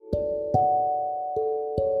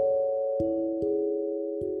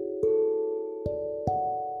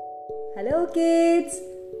Hello kids,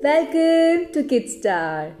 welcome to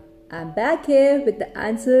Kidstar. I'm back here with the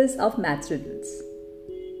answers of Maths Riddles.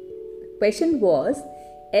 The question was,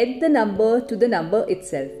 add the number to the number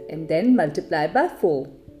itself and then multiply by 4.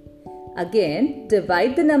 Again,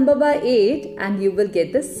 divide the number by 8 and you will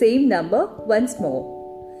get the same number once more.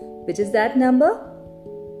 Which is that number?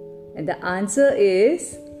 And the answer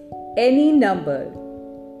is any number.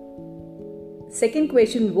 Second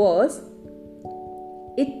question was,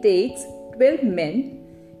 it takes 12 men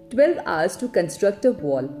 12 hours to construct a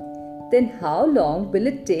wall. Then how long will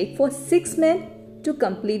it take for 6 men to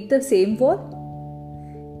complete the same wall?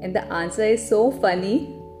 And the answer is so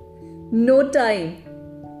funny. No time.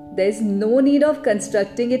 There is no need of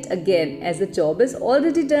constructing it again as the job is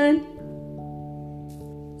already done.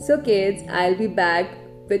 So kids, I'll be back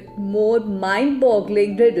with more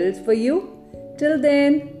mind-boggling riddles for you. Till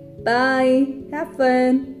then, bye. Have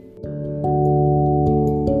fun.